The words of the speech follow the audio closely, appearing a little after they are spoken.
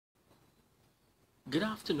Good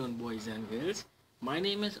afternoon, boys and girls. My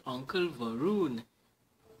name is Uncle Varun,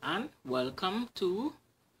 and welcome to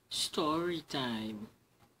Storytime.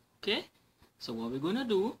 Okay, so what we're gonna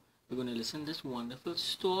do, we're gonna listen to this wonderful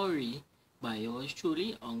story by yours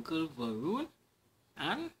truly, Uncle Varun,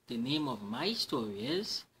 and the name of my story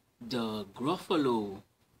is The Gruffalo.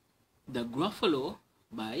 The Gruffalo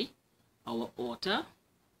by our author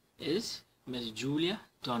is Miss Julia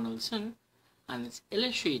Donaldson, and it's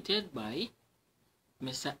illustrated by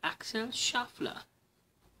Mr. Axel Schaffler.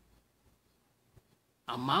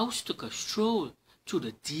 A mouse took a stroll through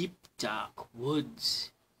the deep, dark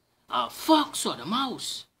woods. A fox saw the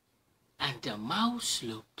mouse, and the mouse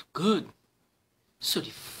looked good. So the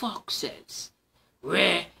fox says,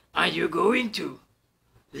 "Where are you going to,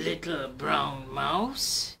 little brown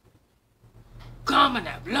mouse? Come and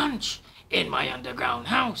have lunch in my underground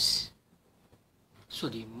house." So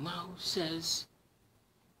the mouse says,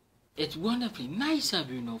 "It's wonderfully nice of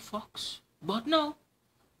you, fox, but no,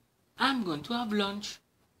 I'm going to have lunch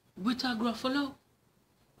with a Gruffalo."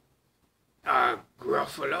 "A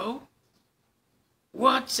Gruffalo?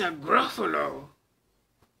 What's a Gruffalo?"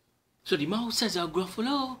 So the mouse says, "A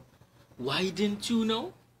Gruffalo, why didn't you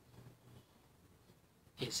know?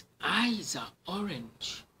 His eyes are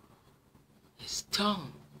orange, his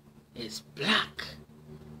tongue is black,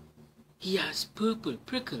 he has purple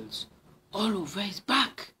prickles all over his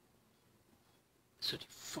back." So the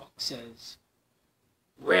fox says,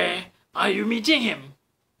 "Where are you meeting him?"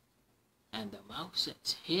 And the mouse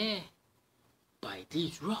says, "Here, by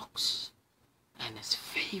these rocks. And his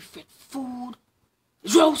favorite food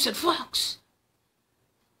is roasted fox."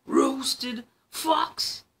 "Roasted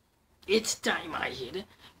fox? It's time I hid.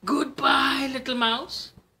 Goodbye, little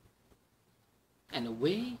mouse." And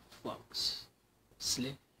away fox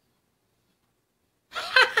slid.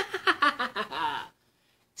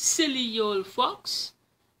 Silly old fox,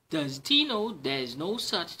 does he know there's no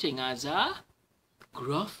such thing as a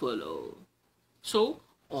Gruffalo? So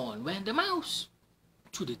on went the mouse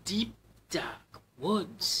to the deep dark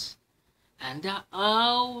woods, and the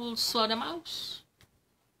owl saw the mouse,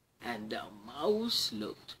 and the mouse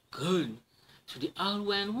looked good. So the owl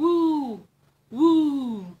went, "Woo,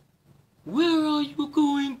 woo, where are you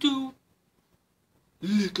going to,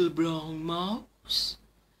 little brown mouse?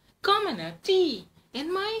 Come and have tea in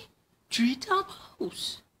my treetop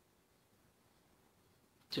house."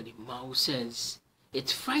 So the mouse says,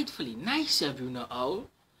 "It's frightfully nice of you, owl,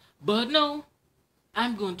 but no,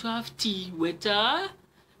 I'm going to have tea with a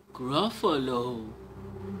Gruffalo."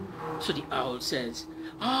 So the owl says,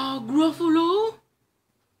 "A Gruffalo?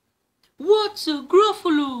 What's a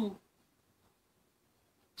Gruffalo?"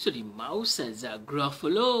 So the mouse says, "A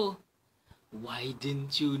Gruffalo, why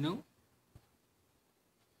didn't you know?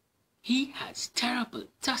 He has terrible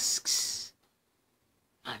tusks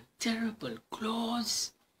and terrible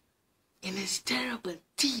claws in his terrible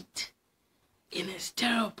teeth, in his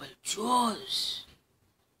terrible jaws."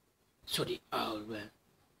 So the owl went,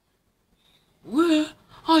 "Where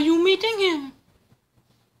are you meeting him?"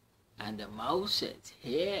 And the mouse said,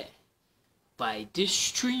 "Here, by this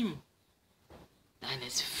stream. And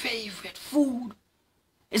his favorite food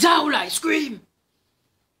is owl ice cream.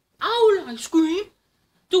 Owl ice cream?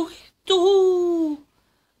 To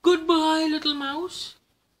goodbye, little mouse."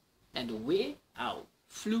 And away owl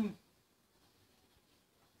flew.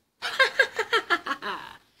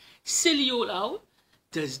 Silly old owl,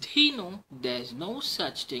 does he know there's no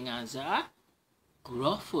such thing as a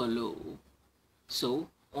Gruffalo? So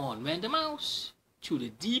on went the mouse to the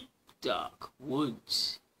deep dark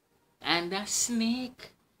woods, and the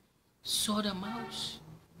snake saw the mouse,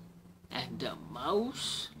 and the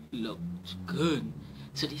mouse looked good.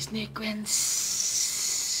 So the snake went,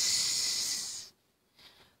 "Sss,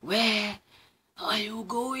 where are you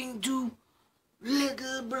going to,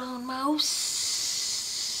 little brown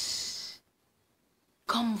mouse?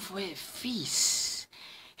 Come for a feast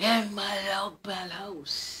in my log pile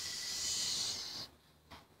house."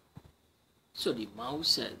 So the mouse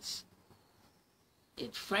says,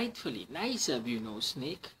 "It's frightfully nice of you,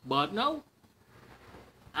 snake, but no,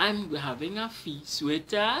 I'm having a feast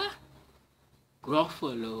with a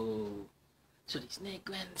Gruffalo." So the snake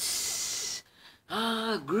went, "Sss,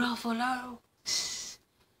 a Gruffalo? Sss,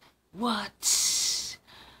 what's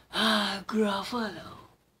a Gruffalo?"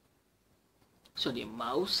 So the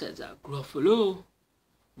mouse says, "A Gruffalo,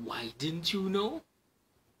 why didn't you know?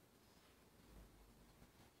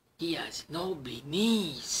 He has knobbly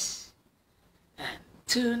knees and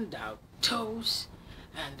turned out toes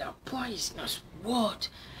and a poisonous wart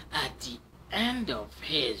at the end of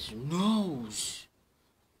his nose."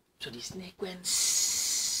 So the snake went,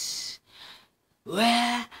 "Sss,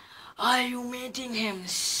 "Where are you meeting him?"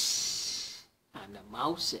 And the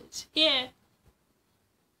mouse says, "Here,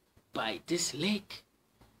 by this lake."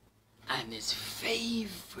 And his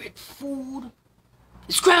favorite food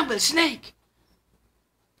is scrambled snake.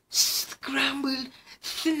 Scrambled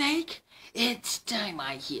snake? It's time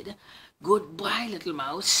I hid. Goodbye, little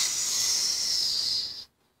mouse.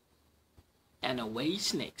 And away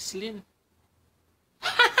snake slid.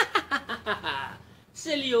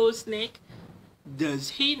 Silly old snake. Does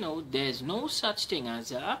he know there's no such thing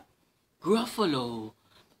as a Gruffalo?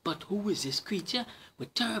 But who is this creature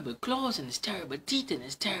with terrible claws and his terrible teeth and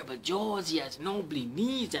his terrible jaws? He has knobbly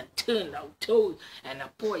knees and turned out toes and a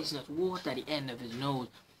poisonous water at the end of his nose.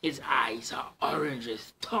 His eyes are orange,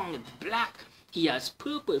 his tongue is black. He has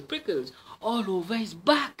purple prickles all over his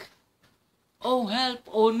back. Oh help,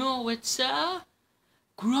 oh no, it's a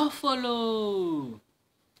Gruffalo.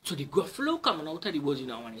 So the Gruffalo coming out of the woods, you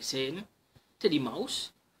know what he's saying to the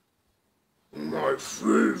mouse? "My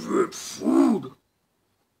favorite food,"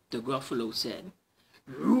 the Gruffalo said.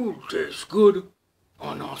 "You taste good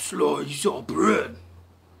on a slice of bread."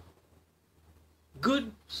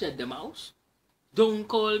 "Good," said the mouse. "Don't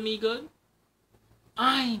call me good.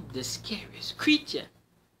 I'm the scariest creature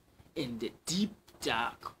in the deep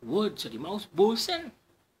dark woods." So the mouse boasted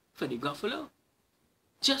for the Gruffalo.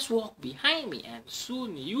 "Just walk behind me and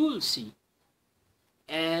soon you'll see.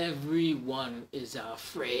 Everyone is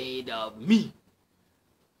afraid of me."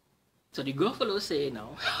 So the Gruffalo say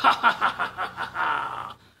now, "Ha ha ha ha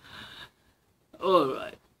ha.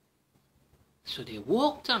 Alright." So they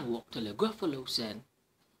walked and walked till the Gruffalo said,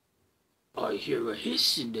 "I hear a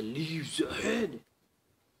hiss in the leaves ahead."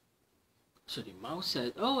 So the mouse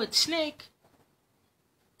said, "Oh, it's Snake."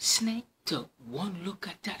 Snake took one look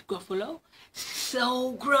at that Gruffalo.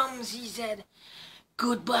 "So crumbs," he said.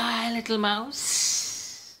 "Goodbye, little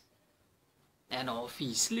mouse." And off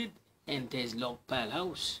he slid into his log pile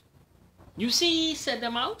house. "You see," said the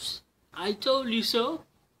mouse, "I told you so."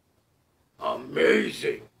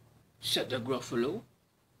 "Amazing," said the Gruffalo.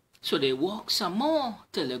 So they walked some more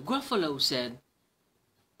till the Gruffalo said,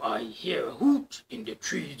 "I hear a hoot in the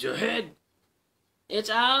trees ahead." "It's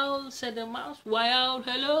Owl," said the mouse. "Why, Owl,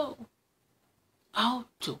 hello." Owl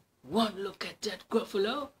took one look at that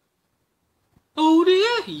Gruffalo. "Oh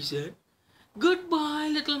dear," he said. "Goodbye,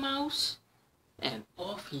 little mouse." And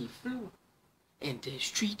off he flew into his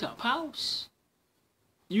treetop house.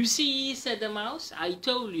 "You see," said the mouse, "I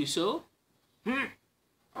told you so."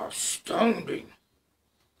 "Astounding,"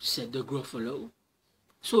 said the Gruffalo.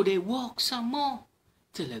 So they walked some more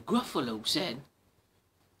till the Gruffalo said,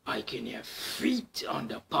 "I can hear feet on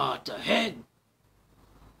the path ahead."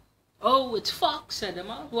 "Oh, it's Fox," said the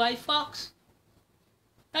mouse. "Why, Fox?"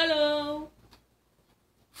 "Hello."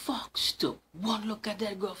 Fox took one look at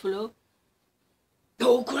that Gruffalo.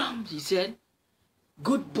 "Oh, crumbs," he said.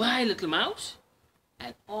 "Goodbye, little mouse."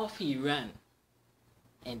 And off he ran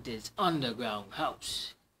into his underground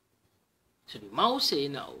house. So the mouse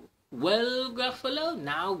said now, "Well, Gruffalo,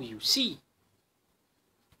 now you see.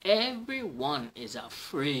 Everyone is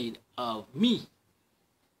afraid of me.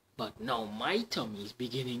 But now my tummy is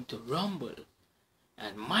beginning to rumble.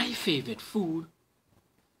 And my favorite food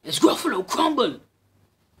is Gruffalo crumble."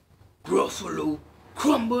 Gruffalo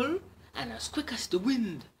crumble, and as quick as the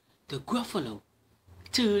wind, the Gruffalo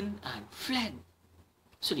turned and fled.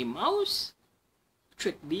 So the mouse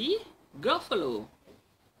tricked the Gruffalo.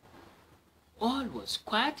 All was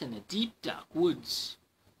quiet in the deep dark woods.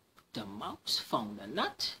 The mouse found a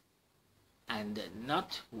nut, and the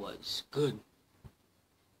nut was good.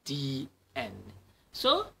 The end.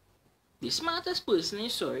 So, the smartest person in the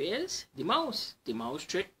story is the mouse. The mouse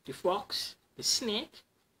tricked the fox, the snake,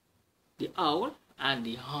 the owl, and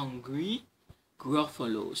the hungry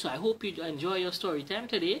Gruffalo. So I hope you enjoy your story time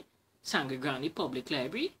today. Sangre Grande Public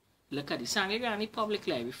Library. Look at the Sangre Grande Public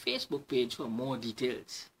Library Facebook page for more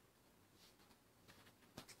details.